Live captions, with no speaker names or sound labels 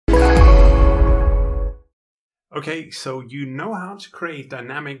Okay, so you know how to create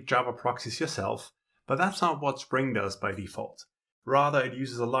dynamic Java proxies yourself, but that's not what Spring does by default. Rather, it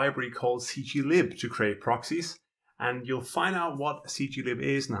uses a library called CGLIB to create proxies, and you'll find out what CGLIB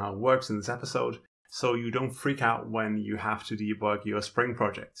is and how it works in this episode, so you don't freak out when you have to debug your Spring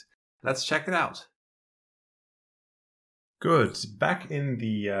project. Let's check it out. Good. Back in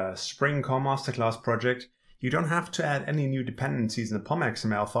the Spring Core Masterclass project, you don't have to add any new dependencies in the POM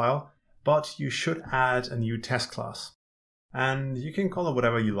XML file, but you should add a new test class. And you can call it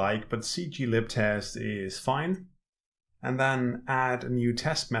whatever you like, but CGLib test is fine. And then add a new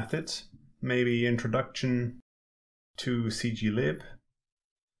test method, maybe introduction to CGLib,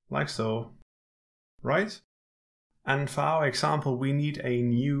 like so, right? And for our example, we need a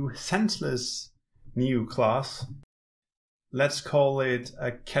new senseless new class. Let's call it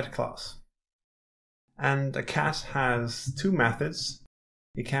a cat class. And a cat has two methods.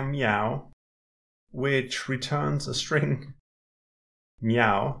 It can meow, which returns a string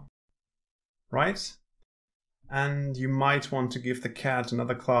meow, right? And you might want to give the cat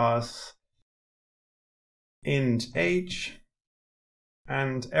another class int age,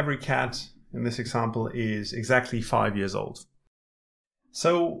 and every cat in this example is exactly 5 years old.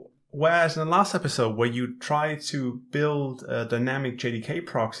 So whereas in the last episode where you tried to build a dynamic JDK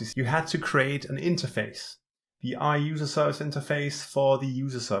proxies, you had to create an interface, the iUser service interface for the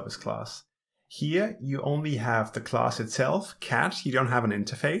user service class. Here you only have the class itself, cat, you don't have an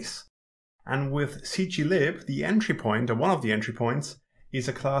interface. And with CGLib, the entry point, or one of the entry points, is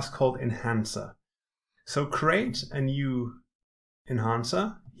a class called enhancer. So create a new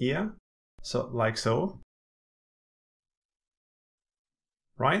enhancer here, so like so.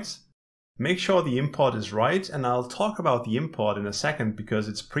 Right? Make sure the import is right, and I'll talk about the import in a second because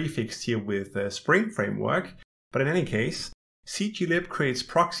it's prefixed here with the Spring framework. But in any case, CGLib creates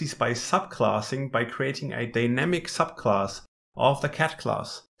proxies by subclassing by creating a dynamic subclass of the cat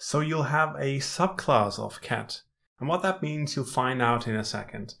class. So you'll have a subclass of cat. And what that means you'll find out in a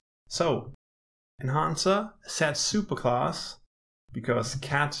second. So enhancer sets superclass because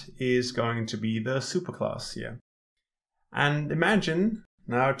cat is going to be the superclass here. And imagine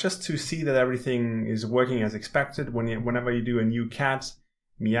now, just to see that everything is working as expected, whenever you do a new cat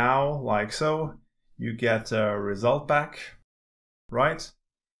meow like so, you get a result back, right?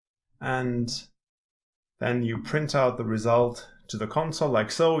 And then you print out the result to the console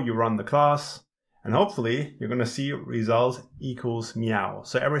like so, you run the class, and hopefully you're going to see result equals meow.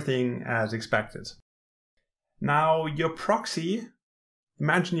 So everything as expected. Now your proxy,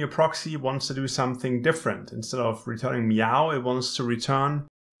 imagine your proxy wants to do something different. Instead of returning meow, it wants to return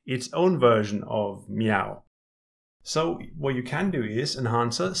its own version of meow. So what you can do is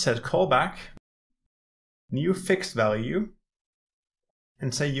enhancer set callback, new fixed value,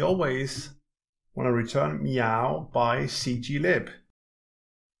 and say you always want to return meow by CGLib,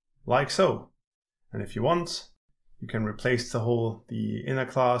 like so. And if you want, you can replace the inner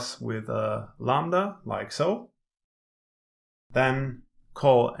class with a lambda, like so. Then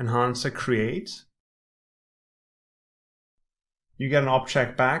call enhancer create. You get an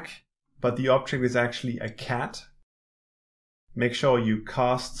object back, but the object is actually a cat. Make sure you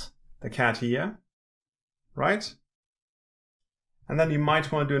cast the cat here, right? And then you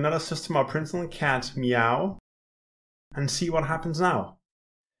might want to do another system.out cat meow and see what happens now.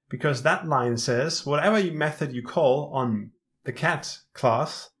 Because that line says whatever method you call on the cat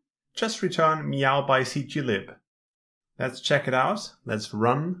class, just return meow by CGLib. Let's check it out. Let's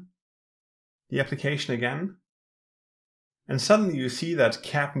run the application again. And suddenly you see that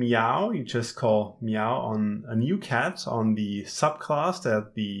cat meow, you just call meow on a new cat on the subclass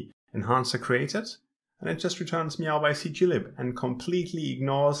that the enhancer created. And it just returns meow by CGLib and completely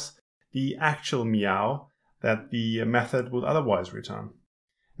ignores the actual meow that the method would otherwise return.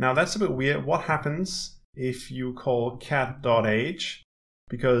 Now that's a bit weird. What happens if you call cat.age?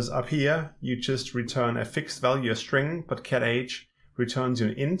 Because up here, you just return a fixed value, a string, but cat.age returns you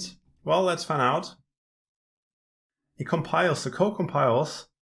an int. Well, let's find out. It compiles, the code compiles,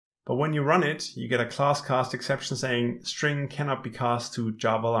 but when you run it, you get a class cast exception saying string cannot be cast to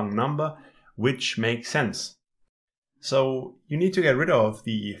Java long number, which makes sense. So you need to get rid of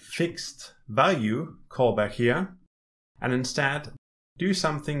the fixed value callback here, and instead do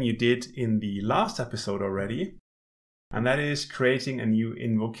something you did in the last episode already. And that is creating a new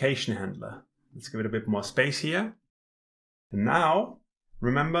invocation handler. Let's give it a bit more space here. And now,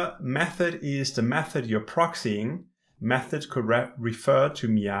 remember, method is the method you're proxying. Method could refer to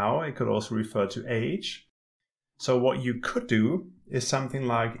meow. It could also refer to age. So what you could do is something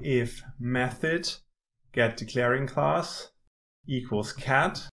like if method get declaring class equals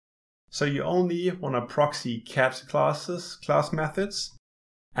cat. So you only want to proxy cat class methods,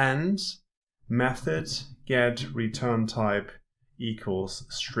 and method get return type equals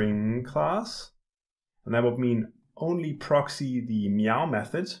string class. And that would mean only proxy the meow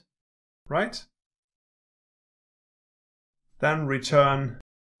method, right? Then return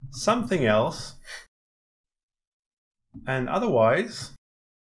something else. And otherwise,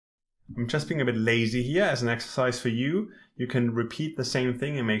 I'm just being a bit lazy here as an exercise for you. You can repeat the same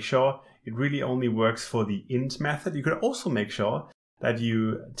thing and make sure it really only works for the int method. You could also make sure that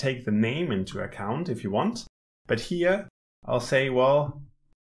you take the name into account if you want. But here I'll say, well,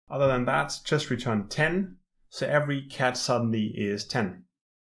 other than that, just return 10. So every cat suddenly is 10.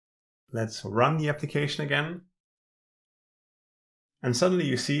 Let's run the application again. And suddenly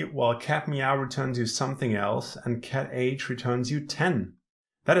you see, well, cat meow returns you something else and cat age returns you 10.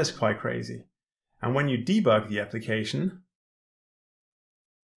 That is quite crazy. And when you debug the application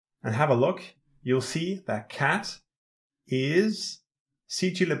and have a look, you'll see that cat is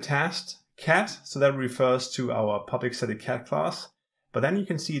CGLIB task cat. So that refers to our public static cat class. But then you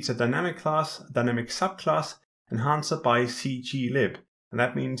can see it's a dynamic class, a dynamic subclass, enhancer by CGLIB. And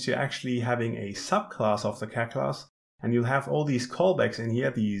that means you're actually having a subclass of the cat class. And you'll have all these callbacks in here,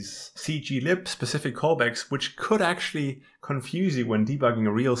 these CGLIB specific callbacks, which could actually confuse you when debugging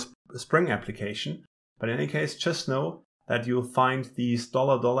a real Spring application. But in any case, just know that you'll find these $$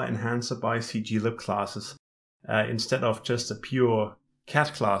 enhancer by CGLIB classes instead of just a pure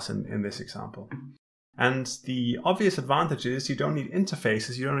cat class in this example. And the obvious advantage is you don't need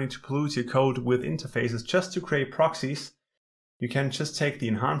interfaces. You don't need to pollute your code with interfaces just to create proxies. You can just take the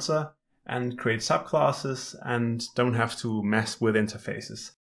enhancer and create subclasses and don't have to mess with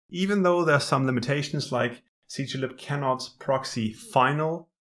interfaces. Even though there are some limitations like CGLIB cannot proxy final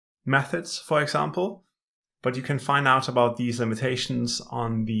methods, for example, but you can find out about these limitations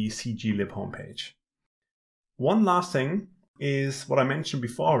on the CGLIB homepage. One last thing is what I mentioned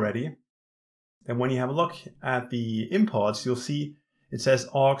before already. And when you have a look at the imports, you'll see it says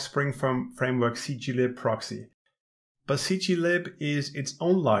org Spring Framework CGLIB proxy. But CGLIB is its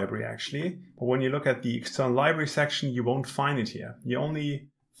own library actually, but when you look at the external library section, you won't find it here. You only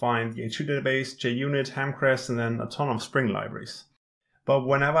find the H2 database, JUnit, Hamcrest, and then a ton of Spring libraries. But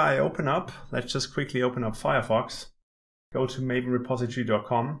whenever I open up, let's just quickly open up Firefox, go to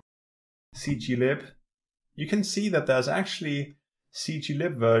mavenrepository.com, CGLIB, you can see that there's actually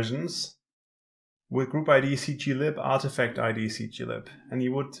CGLIB versions with group ID CGLIB, artifact ID CGLIB, and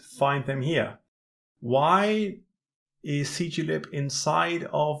you would find them here. Why is CGLIB inside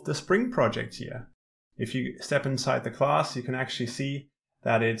of the Spring project here? If you step inside the class, you can actually see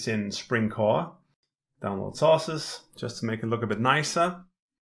that it's in Spring Core. Download sources, just to make it look a bit nicer.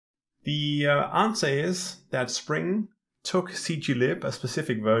 The answer is that Spring took CGLIB, a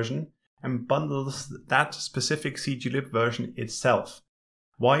specific version, and bundles that specific CGLIB version itself.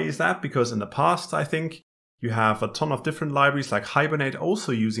 Why is that? Because in the past, I think, you have a ton of different libraries like Hibernate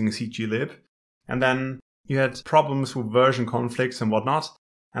also using CGLIB, and then you had problems with version conflicts and whatnot,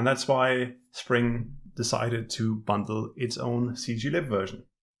 and that's why Spring decided to bundle its own CGLIB version.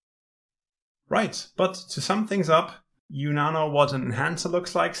 Right, but to sum things up, you now know what an enhancer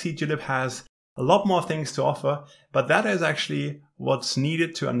looks like. CGLIB has a lot more things to offer, but that is actually what's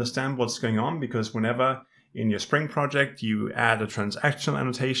needed to understand what's going on, because whenever in your Spring project you add a transactional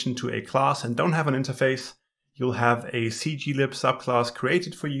annotation to a class and don't have an interface, you'll have a CGLIB subclass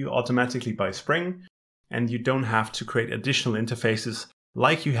created for you automatically by Spring, and you don't have to create additional interfaces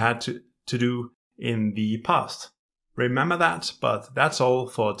like you had to do in the past. Remember that, but that's all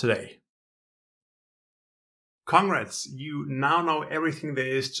for today. Congrats, you now know everything there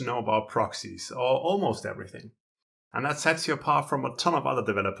is to know about proxies, or almost everything. And that sets you apart from a ton of other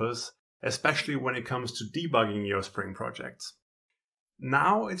developers, especially when it comes to debugging your Spring projects.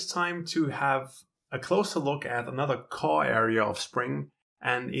 Now it's time to have a closer look at another core area of Spring,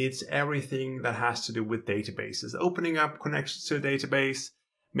 and it's everything that has to do with databases, opening up connections to a database,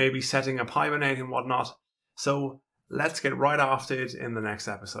 maybe setting up Hibernate and whatnot. So let's get right after it in the next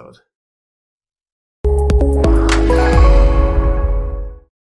episode.